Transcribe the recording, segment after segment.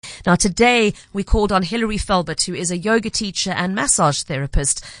Now today we called on Hilary Falbert, who is a yoga teacher and massage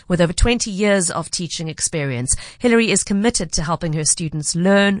therapist with over 20 years of teaching experience. Hilary is committed to helping her students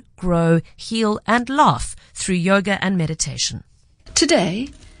learn, grow, heal and laugh through yoga and meditation. Today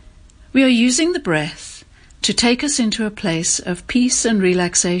we are using the breath to take us into a place of peace and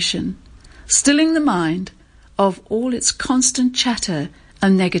relaxation, stilling the mind of all its constant chatter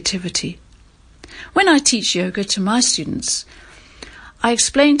and negativity. When I teach yoga to my students, I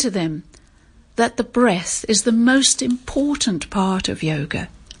explain to them that the breath is the most important part of yoga.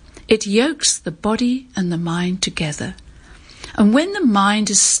 It yokes the body and the mind together. And when the mind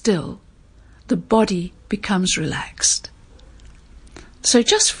is still, the body becomes relaxed. So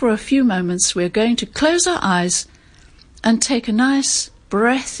just for a few moments, we're going to close our eyes and take a nice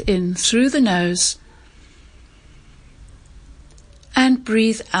breath in through the nose and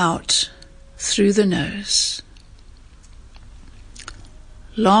breathe out through the nose.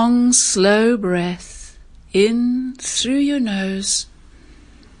 Long, slow breath in through your nose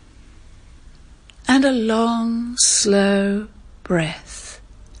and a long, slow breath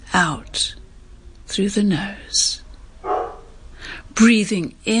out through the nose.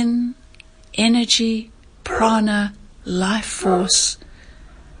 Breathing in energy, prana, life force.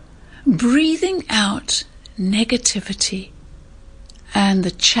 Breathing out negativity and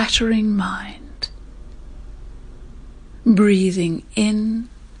the chattering mind. Breathing in,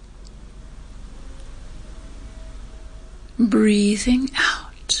 breathing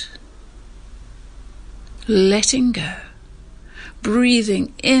out, letting go.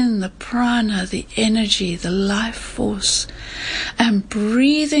 Breathing in the prana, the energy, the life force, and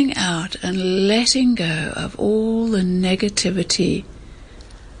breathing out and letting go of all the negativity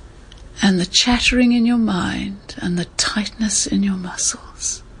and the chattering in your mind and the tightness in your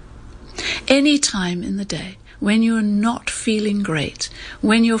muscles. Any time in the day when you're not feeling great,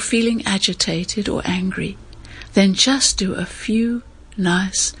 when you're feeling agitated or angry, then just do a few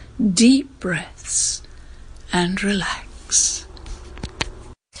nice deep breaths and relax.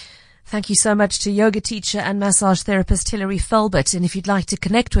 Thank you so much to yoga teacher and massage therapist Hilary Falbert. And if you'd like to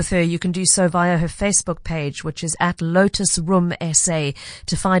connect with her, you can do so via her Facebook page, which is at Lotus Room SA,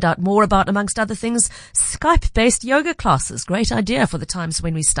 to find out more about, amongst other things, Skype-based yoga classes. Great idea for the times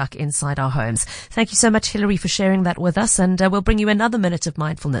when we're stuck inside our homes. Thank you so much, Hilary, for sharing that with us. And we'll bring you another minute of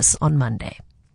mindfulness on Monday.